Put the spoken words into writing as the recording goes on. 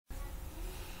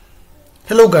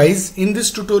Hello guys, in this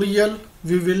tutorial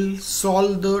we will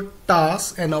solve the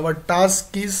task and our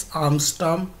task is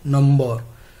Armstrong number.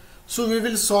 So we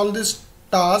will solve this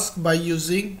task by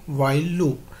using while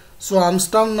loop. So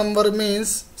Armstrong number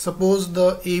means suppose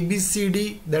the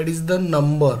ABCD, that is the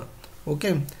number.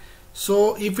 Okay,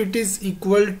 so if it is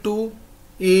equal to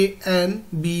AN,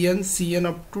 BN, CN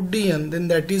up to DN, then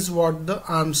that is what the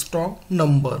Armstrong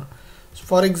number. So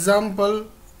for example,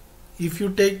 if you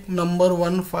take number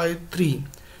 153,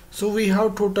 so we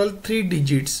have total 3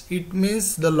 digits. It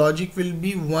means the logic will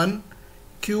be 1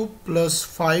 cube plus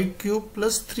 5 cube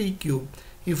plus 3 cube.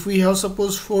 If we have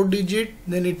suppose 4 digit,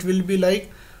 then it will be like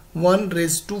 1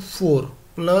 raised to 4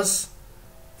 plus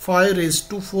 5 raised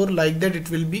to 4, like that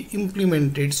it will be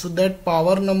implemented. So that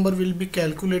power number will be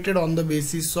calculated on the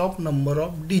basis of number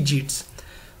of digits.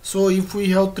 So if we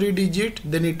have 3 digit,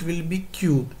 then it will be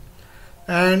cube.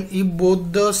 And if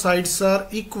both the sides are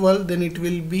equal, then it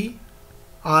will be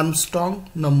Armstrong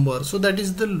number. So that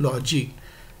is the logic.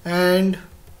 And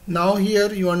now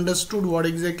here you understood what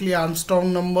exactly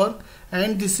Armstrong number,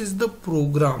 and this is the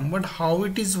program. But how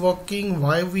it is working,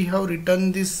 why we have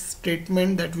written this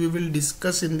statement, that we will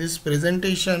discuss in this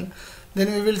presentation.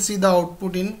 Then we will see the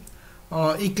output in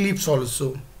Eclipse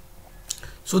also.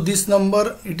 So this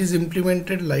number, it is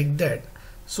implemented like that.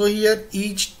 So here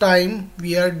each time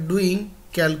we are doing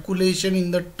calculation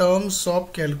in the terms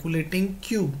of calculating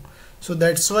cube. So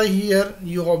that's why here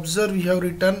you observe we have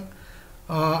written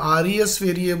res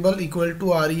variable equal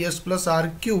to res plus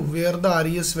r cube, where the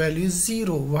res value is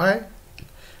 0. Why?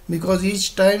 Because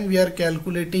each time we are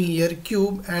calculating here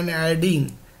cube and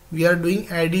adding, we are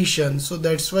doing addition. So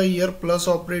that's why here plus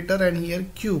operator and here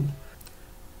cube.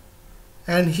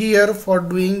 And here for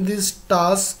doing this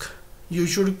task, you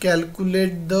should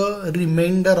calculate the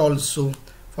remainder also.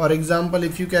 For example,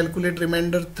 if you calculate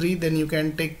remainder 3, then you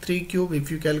can take 3 cube.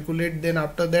 If you calculate, then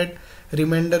after that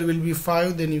remainder will be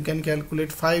 5, then you can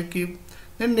calculate 5 cube.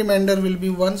 Then remainder will be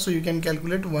 1, so you can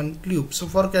calculate 1 cube. So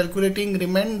for calculating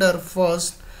remainder,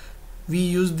 first we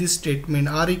use this statement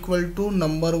r equal to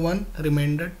number 1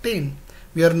 remainder 10,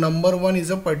 where number 1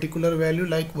 is a particular value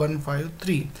like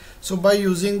 153. So by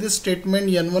using this statement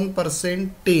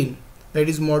n1% 10, that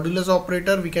is modulus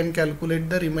operator, we can calculate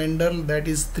the remainder, that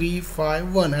is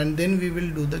 351, and then we will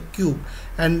do the cube,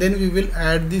 and then we will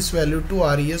add this value to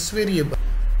res variable.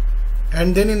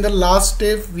 And then in the last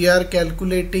step we are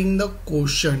calculating the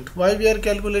quotient. Why we are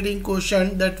calculating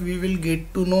quotient, that we will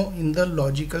get to know in the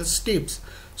logical steps.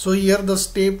 So here the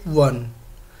step 1.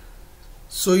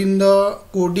 So in the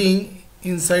coding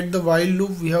inside the while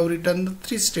loop, we have written the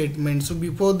 3 statements. So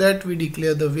before that we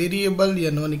declare the variable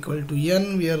n1 equal to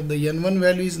n, where the n1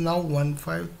 value is now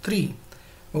 153.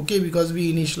 Okay, because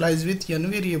we initialize with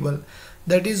n variable,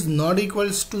 that is not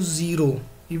equals to 0.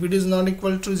 If it is not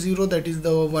equal to 0, that is the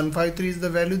 153 is the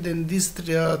value, then this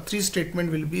 3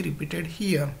 statement will be repeated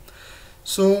here.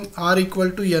 So r equal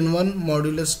to n1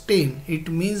 modulus 10, it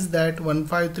means that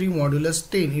 153 modulus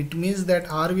 10, it means that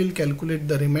r will calculate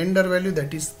the remainder value,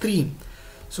 that is 3.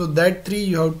 So that 3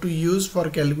 you have to use for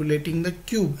calculating the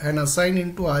cube and assign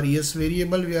into res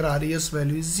variable, where res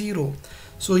value is 0.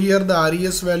 So here the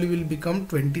res value will become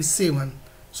 27.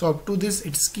 So up to this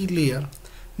it's clear.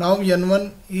 Now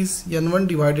n1 is n1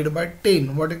 divided by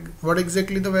 10. What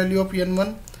exactly the value of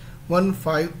n1?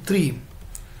 153.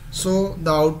 So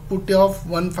the output of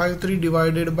 153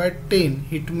 divided by 10,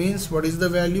 it means what is the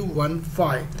value?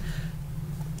 15.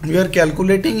 We are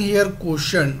calculating here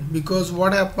quotient, because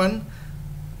what happened,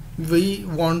 we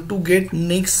want to get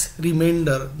next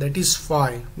remainder, that is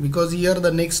 5, because here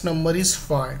the next number is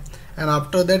 5 and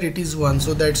after that it is 1.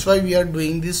 So that's why we are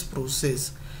doing this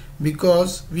process,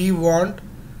 because we want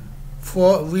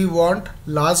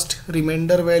last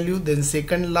remainder value, then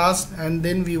second last, and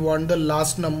then we want the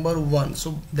last number 1.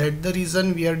 So that's the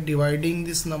reason we are dividing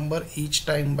this number each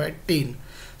time by 10.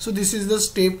 So this is the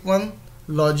step 1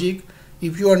 logic.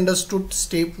 If you understood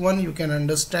step 1, you can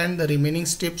understand the remaining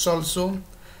steps also.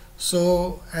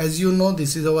 So as you know,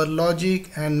 this is our logic,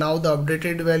 and now the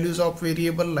updated values of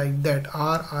variable like that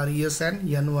r, res and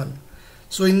n1.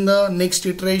 So in the next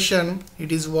iteration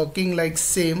it is working like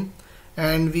same,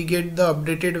 and we get the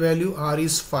updated value r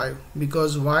is 5,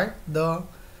 because why? The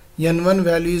n1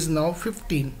 value is now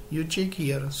 15. You check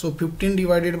here. So 15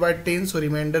 divided by 10, so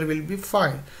remainder will be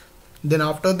 5. Then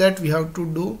after that we have to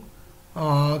do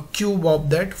cube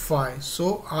of that 5.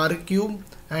 So r cube,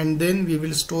 and then we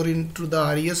will store into the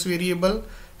res variable.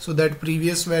 So that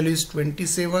previous value is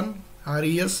 27,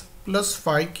 res plus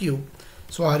 5 cube.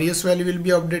 So res value will be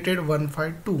updated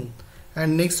 152.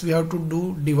 And next we have to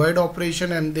do divide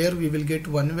operation, and there we will get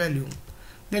 1 value.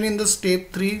 Then in the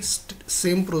step 3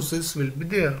 same process will be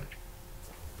there.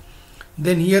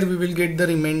 Then here we will get the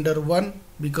remainder 1,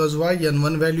 because why?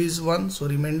 N1 value is 1, so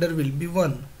remainder will be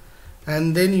 1.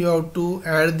 And then you have to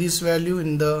add this value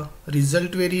in the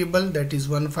result variable, that is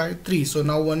 153. So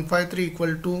now 153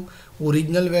 equal to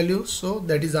original value, so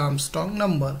that is Armstrong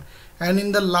number. And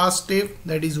in the last step,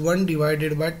 that is 1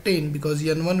 divided by 10, because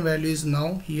N1 value is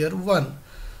now here 1.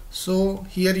 So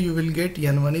here you will get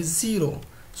N1 is 0.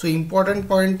 So important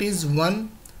point is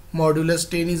 1 modulus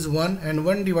 10 is 1 and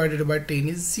 1 divided by 10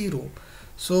 is 0.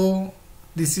 So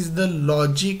this is the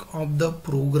logic of the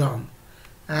program.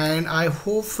 And I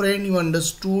hope friend you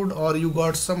understood or you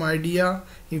got some idea.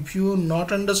 If you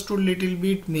not understood little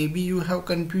bit, maybe you have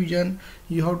confusion,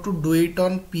 you have to do it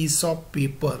on piece of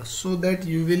paper so that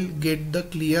you will get the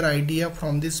clear idea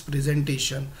from this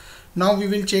presentation. Now we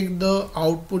will check the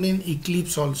output in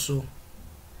Eclipse also.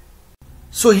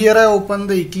 So here I open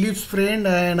the Eclipse friend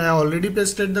and I already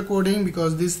pasted the coding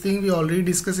because this thing we already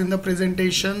discussed in the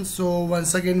presentation. So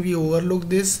once again we overlook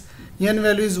this. N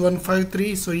value is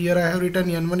 153, so here I have written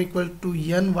N1 equal to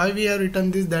N. Why we have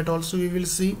written this, that also we will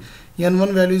see.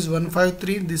 N1 value is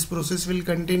 153. This process will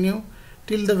continue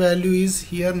till the value is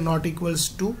here not equals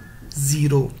to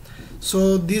 0.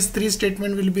 So these three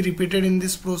statements will be repeated in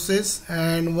this process,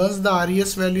 and once the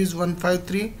RES value is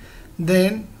 153,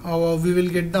 then we will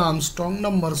get the Armstrong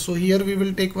number. So here we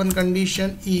will take one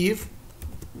condition, if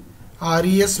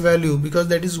RES value, because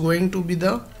that is going to be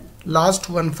the last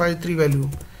 153 value,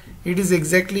 it is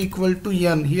exactly equal to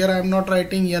N. Here I am not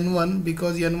writing N1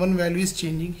 because N1 value is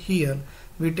changing here.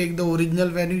 We take the original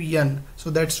value N.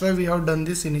 So that's why we have done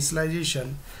this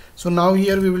initialization. So now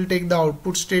here we will take the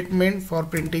output statement for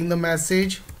printing the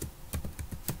message.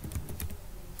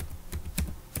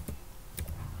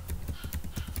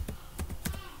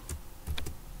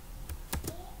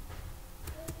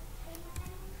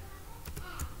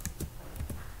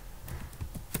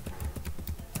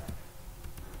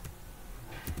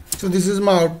 So this is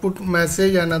my output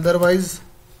message, and otherwise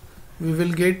we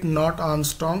will get not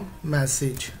Armstrong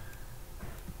message.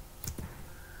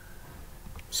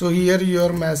 So here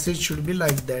your message should be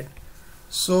like that.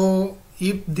 So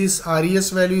if this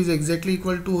RES value is exactly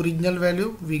equal to original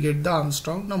value, we get the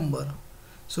Armstrong number.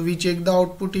 So we check the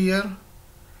output here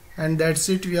and that's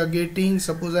it. We are getting,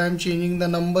 suppose I am changing the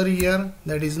number here,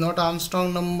 that is not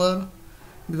Armstrong number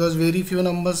because very few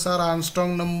numbers are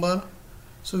Armstrong number.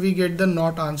 So we get the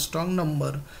not Armstrong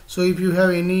number. So if you have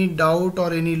any doubt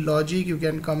or any logic, you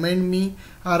can comment me,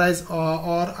 or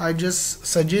I just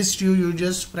suggest you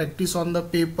just practice on the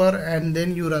paper and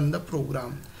then you run the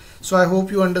program. So I hope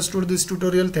you understood this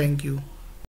tutorial. Thank you.